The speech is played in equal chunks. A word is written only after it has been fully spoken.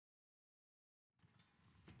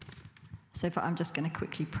I'm just going to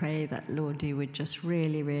quickly pray that, Lord, you would just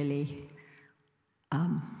really, really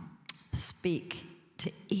speak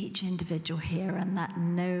to each individual here, and that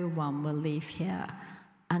no one will leave here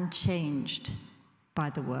unchanged by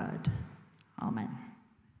the word. Amen.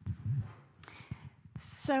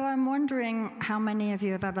 So I'm wondering how many of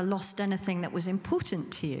you have ever lost anything that was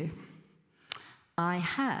important to you. I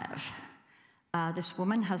have. This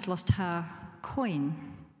woman has lost her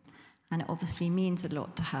coin, and it obviously means a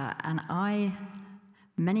lot to her. And I,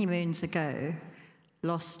 many moons ago,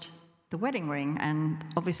 lost the wedding ring, and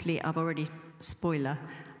obviously I've already, spoiler,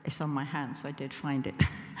 it's on my hand, so I did find it.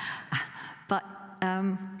 But,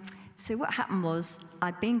 so what happened was,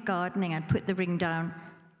 I'd been gardening, I'd put the ring down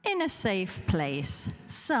in a safe place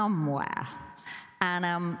somewhere. And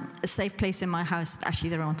a safe place in my house, actually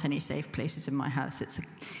there aren't any safe places in my house.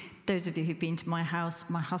 Those of you who've been to my house,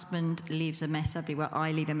 my husband leaves a mess everywhere,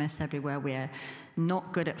 I leave a mess everywhere, we're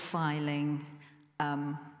not good at filing,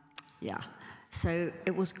 So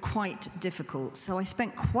it was quite difficult. So I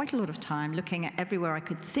spent quite a lot of time looking at everywhere I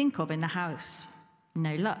could think of in the house.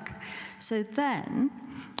 No luck. So then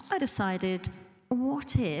I decided,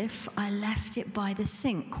 what if I left it by the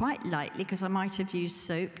sink quite lightly, because I might have used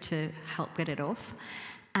soap to help get it off.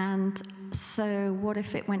 And so what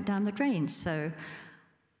if it went down the drain? So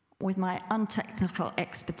with my untechnical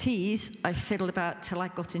expertise, I fiddled about till I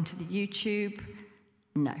got into the YouTube.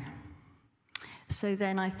 No. So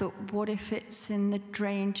then I thought, what if it's in the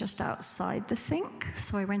drain just outside the sink?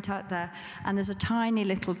 So I went out there, and there's a tiny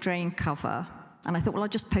little drain cover. And I thought, well, I'll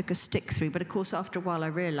just poke a stick through. But of course, after a while, I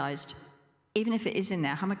realized, even if it is in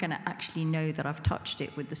there, how am I going to actually know that I've touched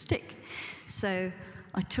it with the stick? So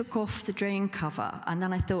I took off the drain cover, and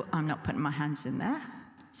then I thought, I'm not putting my hands in there.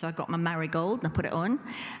 So I got my marigold, and I put it on,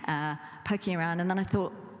 poking around, and then I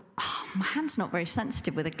thought, my hand's not very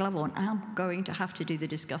sensitive with a glove on. I'm going to have to do the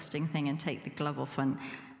disgusting thing and take the glove off and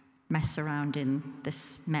mess around in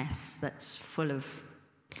this mess that's full of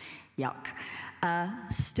yuck.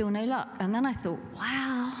 Still no luck. And then I thought,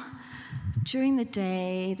 wow, during the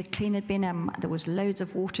day, the clean had been, there was loads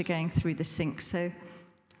of water going through the sink. So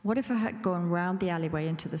what if I had gone round the alleyway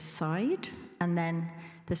into the side, and then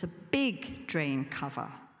there's a big drain cover.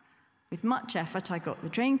 With much effort, I got the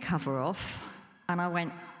drain cover off, and I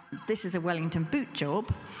went, this is a Wellington boot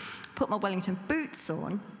job, put my Wellington boots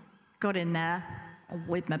on, got in there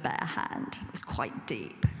with my bare hand. It was quite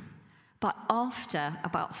deep. But after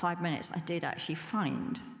about 5 minutes, I did actually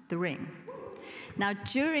find the ring. Now,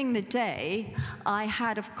 during the day, I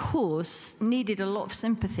had, of course, needed a lot of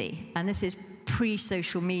sympathy, and this is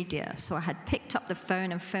pre-social media, so I had picked up the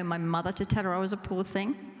phone and phoned my mother to tell her I was a poor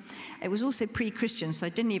thing. It was also pre-Christian, so I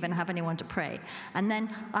didn't even have anyone to pray. And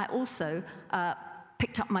then I also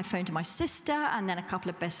picked up my phone to my sister, and then a couple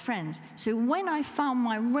of best friends. So when I found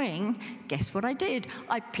my ring, guess what I did?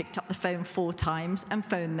 I picked up the phone 4 times and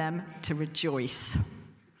phoned them to rejoice.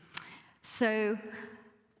 So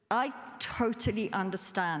I totally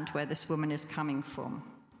understand where this woman is coming from.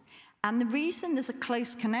 And the reason there's a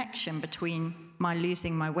close connection between my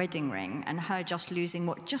losing my wedding ring and her just losing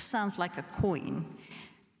what just sounds like a coin,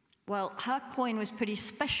 well, her coin was pretty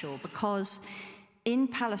special because in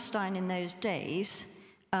Palestine in those days,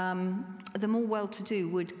 the more well-to-do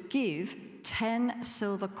would give 10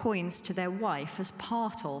 silver coins to their wife as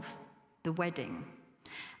part of the wedding.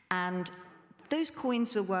 And those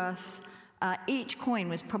coins were worth, each coin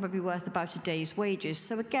was probably worth about a day's wages.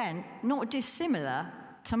 So again, not dissimilar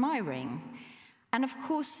to my ring. And of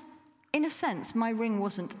course, in a sense, my ring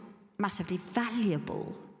wasn't massively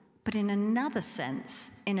valuable, but in another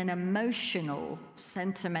sense, in an emotional,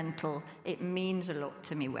 sentimental, it means a lot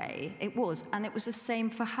to me way, it was. And it was the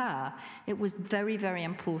same for her. It was very, very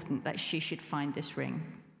important that she should find this ring,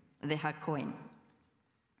 her coin.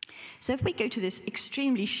 So if we go to this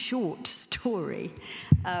extremely short story,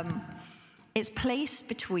 it's placed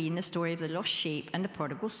between the story of the lost sheep and the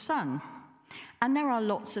prodigal son. And there are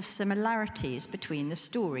lots of similarities between the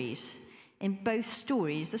stories. In both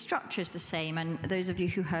stories, the structure is the same, and those of you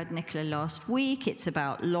who heard Nicola last week, it's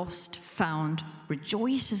about lost, found,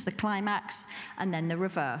 rejoice as the climax, and then the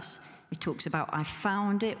reverse. It talks about I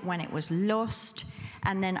found it when it was lost,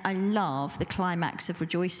 and then I love the climax of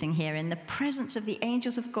rejoicing here in the presence of the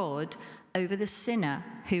angels of God over the sinner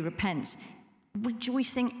who repents.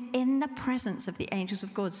 Rejoicing in the presence of the angels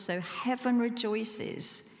of God. So heaven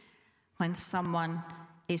rejoices when someone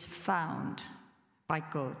is found by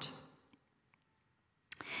God.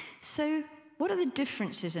 So what are the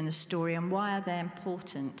differences in the story, and why are they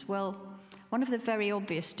important? Well, one of the very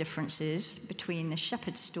obvious differences between the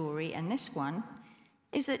shepherd story and this one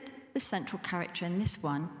is that the central character in this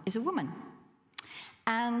one is a woman.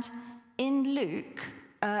 And in Luke,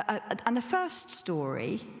 and the first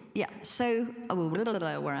story,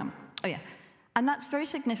 and that's very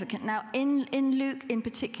significant. Now, in Luke in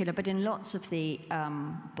particular, but in lots of the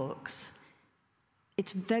books,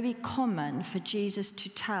 it's very common for Jesus to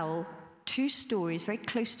tell two stories very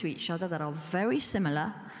close to each other that are very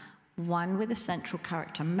similar, one with a central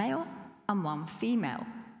character male and one female.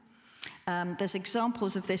 There's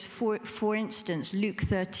examples of this. For instance, Luke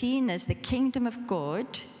 13, there's the kingdom of God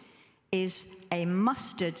is a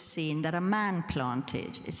mustard seed that a man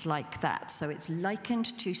planted. It's like that. So it's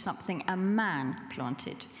likened to something a man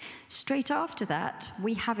planted. Straight after that,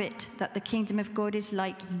 we have it that the kingdom of God is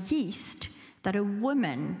like yeast that a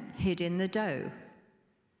woman hid in the dough.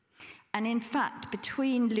 And in fact,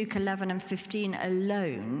 between Luke 11 and 15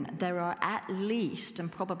 alone, there are at least,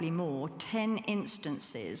 and probably more, 10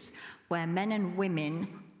 instances where men and women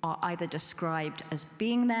are either described as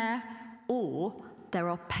being there, or there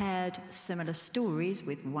are paired similar stories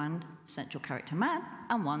with one central character man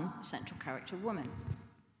and one central character woman.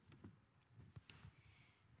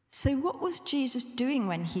 So what was Jesus doing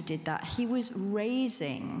when he did that? He was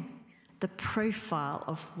raising the profile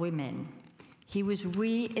of women. He was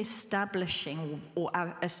re-establishing, or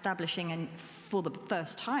establishing, and for the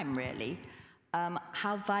first time really,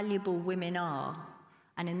 how valuable women are.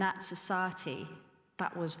 And in that society,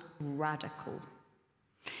 that was radical.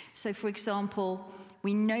 So, for example,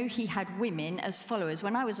 we know he had women as followers.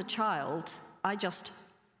 When I was a child, I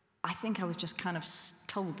think I was just kind of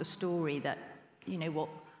told the story that,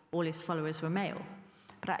 all his followers were male.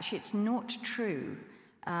 But actually, it's not true.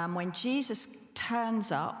 When Jesus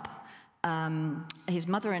turns up, his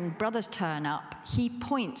mother and brothers turn up, he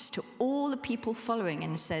points to all the people following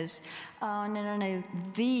and says, "Oh, no,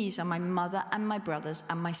 these are my mother and my brothers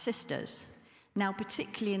and my sisters." Now,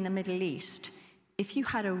 particularly in the Middle East, if you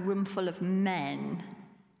had a room full of men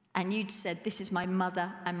and you'd said, "This is my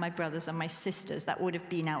mother and my brothers and my sisters," that would have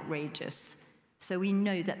been outrageous. So we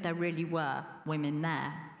know that there really were women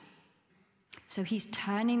there. So he's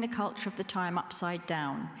turning the culture of the time upside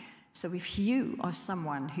down. So if you are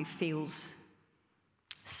someone who feels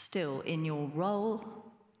still in your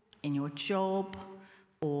role, in your job,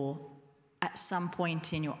 or at some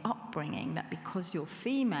point in your upbringing, that because you're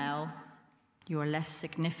female, you're less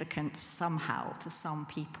significant somehow to some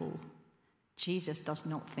people, Jesus does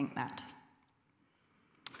not think that.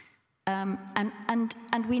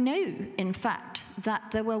 And we know, in fact,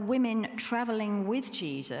 that there were women traveling with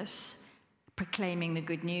Jesus, proclaiming the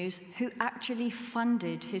good news, who actually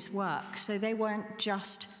funded his work. So they weren't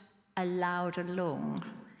just allowed along.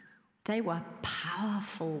 They were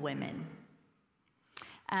powerful women.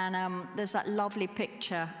 And there's that lovely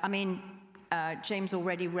picture. James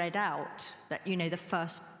already read out that, the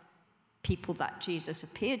first people that Jesus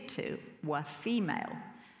appeared to were female,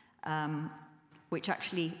 which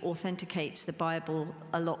actually authenticates the Bible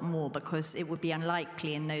a lot more, because it would be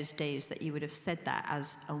unlikely in those days that you would have said that,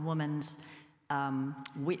 as a woman's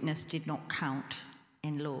witness did not count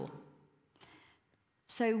in law.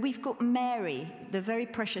 So we've got Mary, the very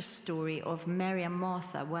precious story of Mary and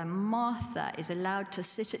Martha, where Martha is allowed to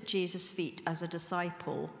sit at Jesus' feet as a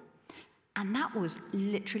disciple. And that was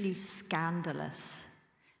literally scandalous,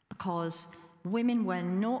 because women were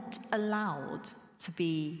not allowed to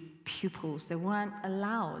be pupils. They weren't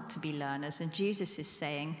allowed to be learners. And Jesus is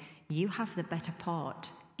saying, you have the better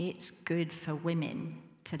part. It's good for women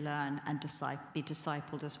to learn and be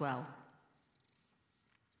discipled as well.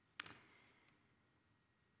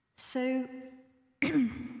 So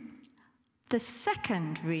the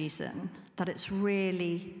second reason that it's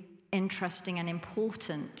really interesting and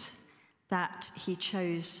important that he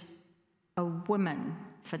chose a woman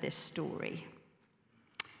for this story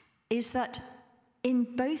is that in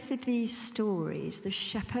both of these stories, the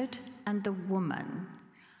shepherd and the woman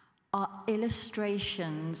are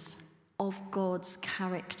illustrations of God's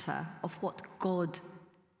character, of what God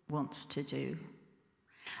wants to do.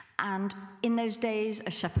 And in those days,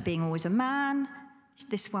 a shepherd being always a man,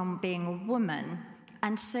 this one being a woman.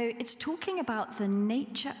 And so it's talking about the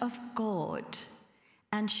nature of God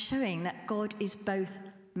and showing that God is both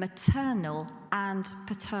maternal and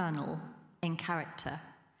paternal in character.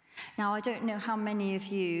 Now, I don't know how many of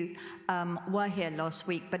you were here last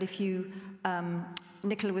week, but if you,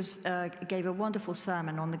 Nicola gave a wonderful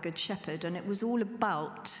sermon on the Good Shepherd, and it was all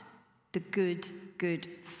about the good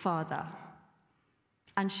father.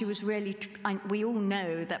 And she was really, we all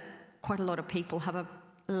know that quite a lot of people have a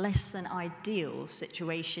less than ideal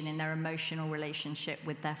situation in their emotional relationship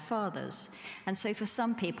with their fathers. And so for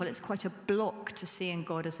some people, it's quite a block to seeing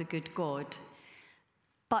God as a good God.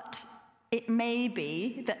 But it may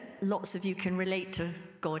be that lots of you can relate to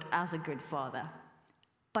God as a good father.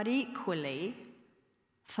 But equally,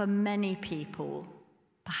 for many people,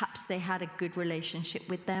 perhaps they had a good relationship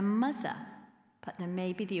with their mother. But there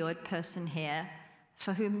may be the odd person here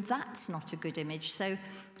for whom that's not a good image. So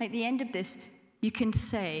at the end of this, you can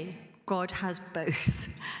say God has both.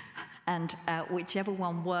 And whichever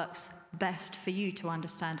one works best for you to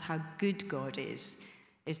understand how good God is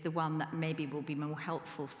the one that maybe will be more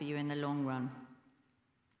helpful for you in the long run.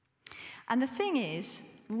 And the thing is,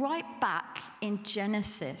 right back in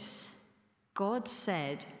Genesis, God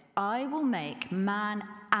said, I will make man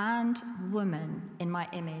and woman in my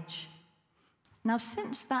image. Now,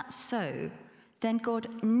 since that's so, then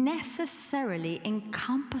God necessarily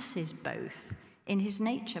encompasses both in his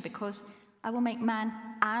nature, because I will make man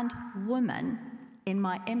and woman in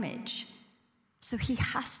my image. So he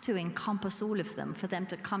has to encompass all of them for them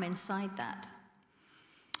to come inside that.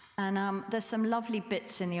 And there's some lovely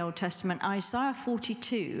bits in the Old Testament. Isaiah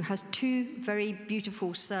 42 has two very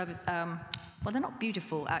beautiful, well, they're not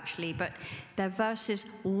beautiful actually, but they're verses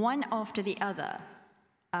one after the other,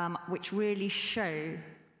 which really show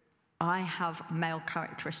I have male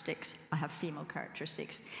characteristics, I have female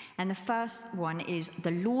characteristics. And the first one is, the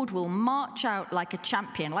Lord will march out like a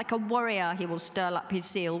champion, like a warrior he will stir up his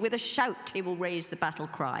zeal. With a shout he will raise the battle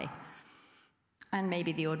cry. And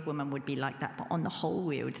maybe the odd woman would be like that, but on the whole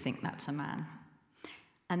we would think that's a man.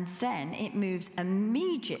 And then it moves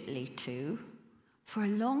immediately to, for a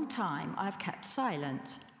long time I've kept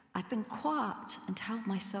silent. I've been quiet and held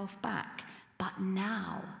myself back. But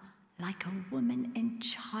now, like a woman in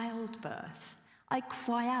childbirth, I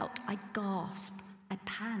cry out, I gasp, I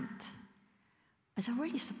pant. It's a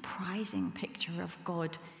really surprising picture of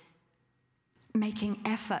God making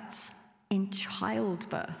efforts in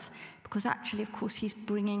childbirth, because actually, of course, he's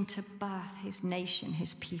bringing to birth his nation,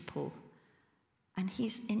 his people, and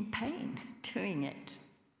he's in pain doing it.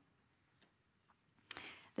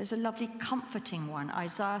 There's a lovely comforting one.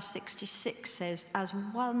 Isaiah 66 says, as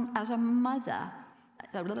one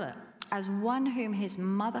whom his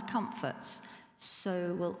mother comforts,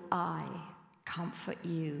 so will I comfort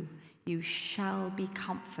you. You shall be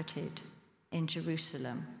comforted in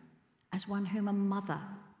Jerusalem, as one whom a mother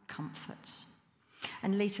comforts.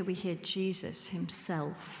 And later we hear Jesus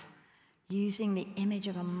himself using the image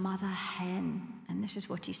of a mother hen. And this is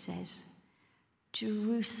what he says.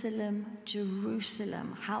 Jerusalem,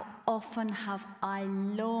 Jerusalem, how often have I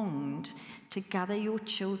longed to gather your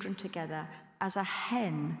children together as a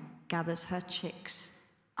hen gathers her chicks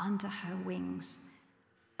under her wings,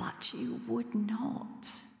 but you would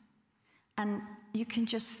not. And you can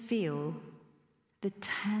just feel the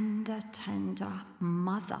tender, tender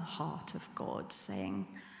mother heart of God saying,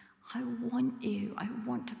 I want you, I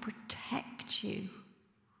want to protect you.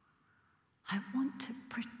 I want to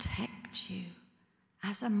protect you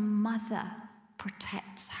as a mother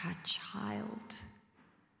protects her child,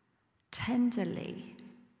 tenderly,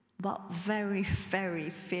 but very, very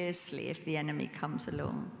fiercely if the enemy comes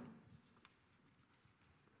along.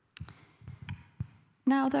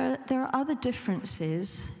 Now, there are other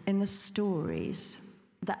differences in the stories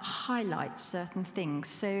that highlight certain things.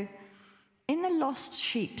 So, in the lost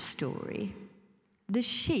sheep story, the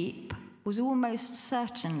sheep was almost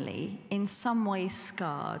certainly in some way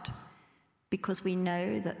scarred, because we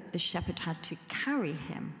know that the shepherd had to carry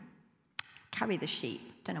the sheep.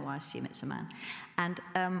 Don't know why I assume it's a man. And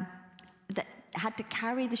that had to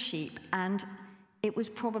carry the sheep, and it was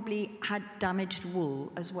probably had damaged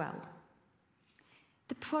wool as well.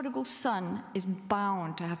 The prodigal son is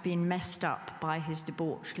bound to have been messed up by his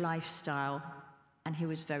debauched lifestyle, and he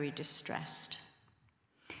was very distressed.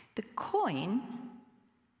 The coin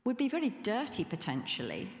would be very dirty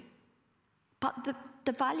potentially, but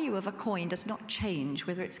the value of a coin does not change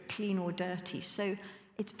whether it's clean or dirty. So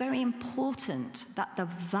it's very important that the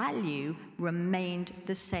value remained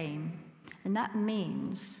the same. And that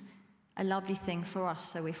means a lovely thing for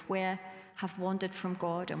us. So if we have wandered from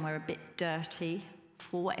God and we're a bit dirty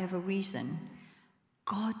for whatever reason,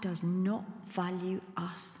 God does not value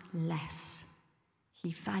us less.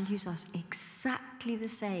 He values us exactly the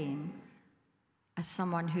same as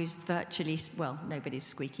someone who's virtually, well, nobody's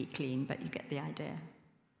squeaky clean, but you get the idea.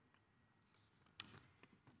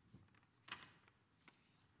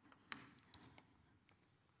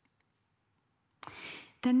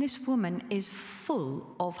 Then this woman is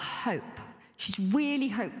full of hope. She's really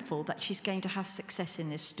hopeful that she's going to have success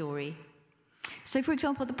in this story. So, for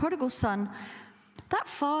example, the prodigal son, that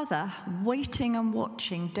father waiting and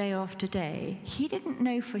watching day after day, he didn't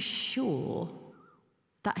know for sure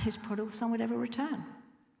that his prodigal son would ever return.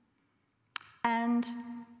 And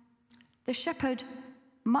The shepherd,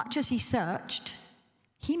 much as he searched,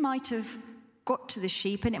 he might have got to the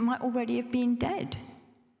sheep and it might already have been dead.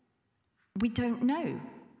 We don't know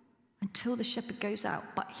until the shepherd goes out.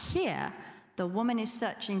 But here, the woman is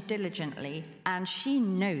searching diligently and she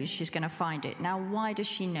knows she's going to find it. Now, why does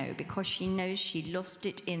she know? Because she knows she lost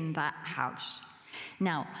it in that house.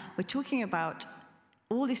 Now, we're talking about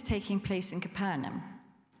all this taking place in Capernaum.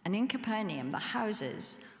 And in Capernaum, the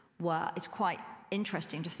houses it's quite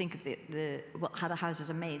interesting to think of how the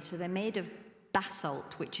houses are made. So they're made of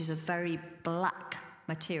basalt, which is a very black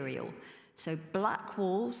material. So black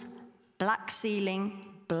walls, black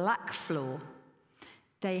ceiling, black floor.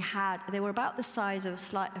 They were about the size of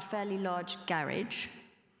a fairly large garage,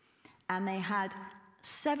 and they had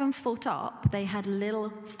 7 foot up, they had little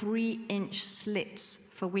 3-inch slits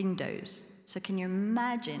for windows. So can you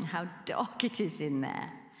imagine how dark it is in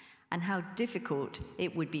there and how difficult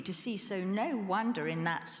it would be to see? So no wonder in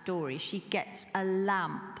that story she gets a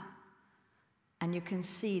lamp, and you can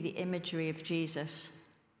see the imagery of Jesus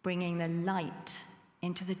bringing the light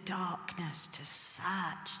into the darkness to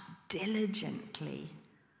search diligently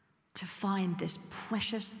to find this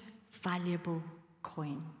precious, valuable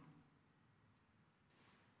coin.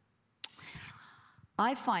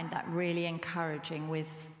 I find that really encouraging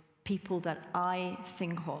with people that I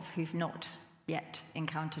think of who've not yet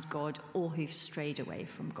encountered God or who've strayed away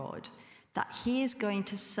from God, that he is going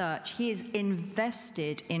to search, he is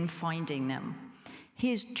invested in finding them.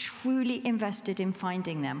 He is truly invested in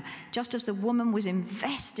finding them, just as the woman was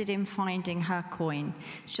invested in finding her coin,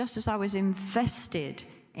 just as I was invested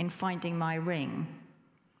in finding my ring,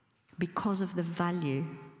 because of the value,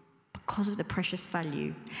 because of the precious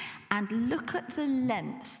value. And look at the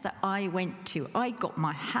lengths that I went to. I got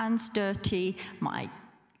my hands dirty, my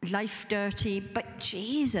life dirty, but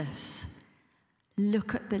Jesus,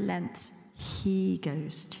 look at the lengths he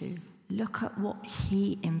goes to. Look at what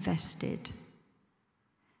he invested.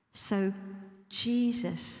 So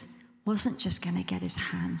Jesus wasn't just going to get his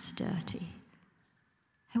hands dirty.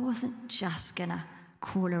 He wasn't just going to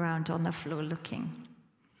crawl around on the floor looking.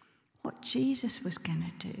 What Jesus was going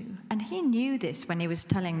to do, and he knew this when he was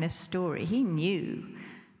telling this story, he knew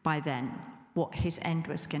by then what his end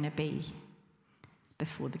was going to be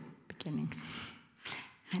before the beginning.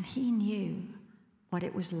 And he knew what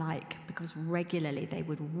it was like, because regularly they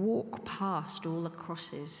would walk past all the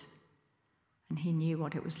crosses, and he knew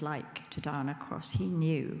what it was like to die on a cross. He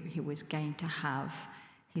knew he was going to have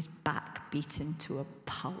his back beaten to a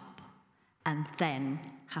pulp and then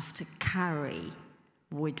have to carry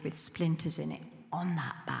wood with splinters in it on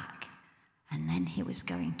that back. And then he was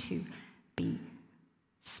going to be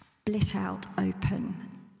split out open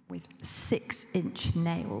with 6-inch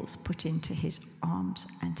nails put into his arms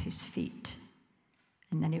and his feet.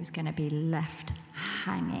 And then he was going to be left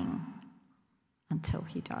hanging until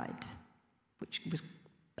he died, which was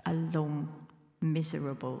a long,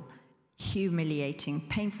 miserable, humiliating,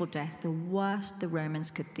 painful death, the worst the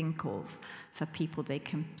Romans could think of for people they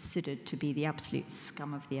considered to be the absolute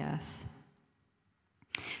scum of the earth.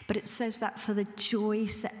 But it says that for the joy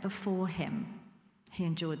set before him, he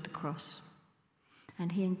endured the cross.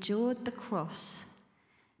 And he endured the cross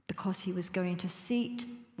because he was going to sit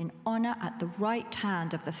in honor at the right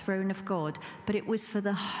hand of the throne of God, but it was for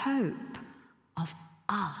the hope of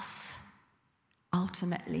us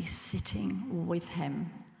ultimately sitting with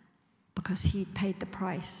him, because he'd paid the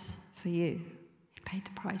price for you. He paid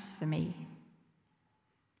the price for me.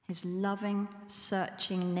 His loving,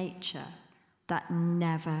 searching nature that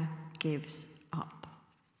never gives up.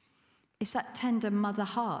 It's that tender mother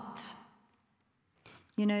heart.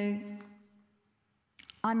 You know,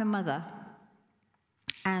 I'm a mother,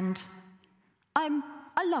 and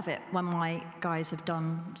I love it when my guys have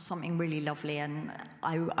done something really lovely, and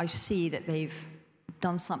I see that they've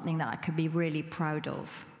done something that I could be really proud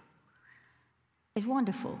of. It's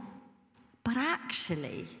wonderful. But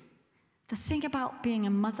actually, the thing about being a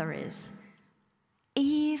mother is,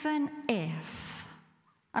 even if,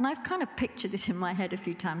 and I've kind of pictured this in my head a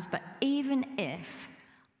few times, but even if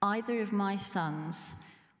either of my sons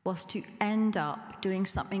was to end up doing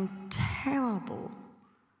something terrible,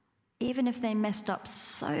 even if they messed up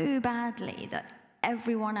so badly that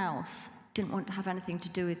everyone else didn't want to have anything to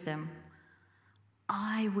do with them,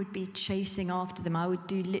 I would be chasing after them. I would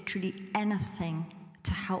do literally anything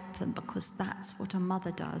to help them, because that's what a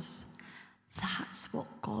mother does. That's what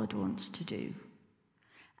God wants to do.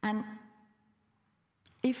 And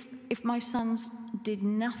if my sons did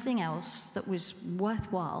nothing else that was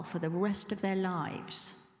worthwhile for the rest of their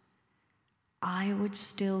lives, I would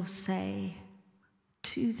still say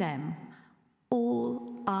to them,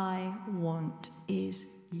 all I want is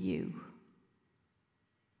you.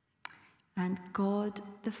 And God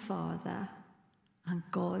the Father and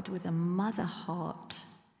God with a mother heart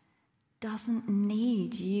doesn't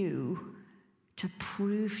need you to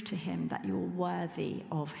prove to him that you're worthy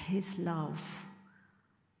of his love,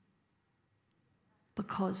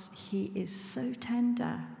 because he is so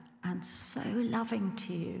tender and so loving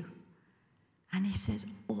to you. And he says,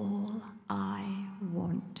 all I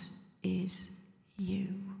want is you.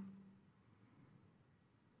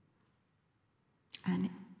 And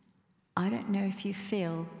I don't know if you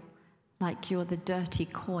feel like you're the dirty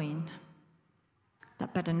coin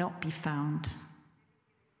that better not be found.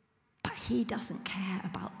 But he doesn't care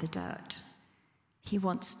about the dirt. He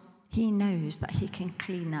knows that he can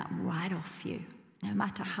clean that right off you, no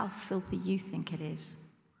matter how filthy you think it is.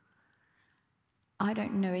 I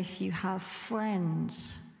don't know if you have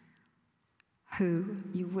friends who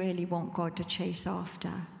you really want God to chase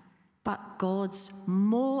after, but God's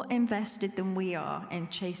more invested than we are in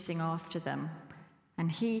chasing after them.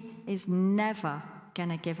 And he is never going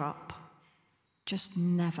to give up. Just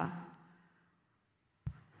never.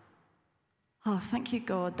 Oh, thank you,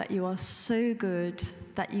 God, that you are so good,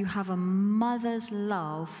 that you have a mother's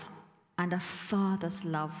love and a father's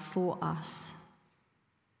love for us.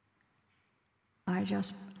 I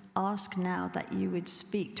just ask now that you would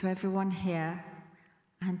speak to everyone here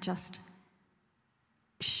and just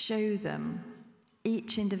show them,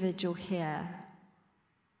 each individual here,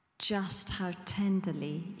 just how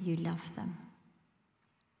tenderly you love them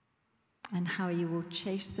and how you will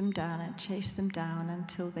chase them down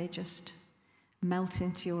until they just melt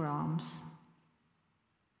into your arms.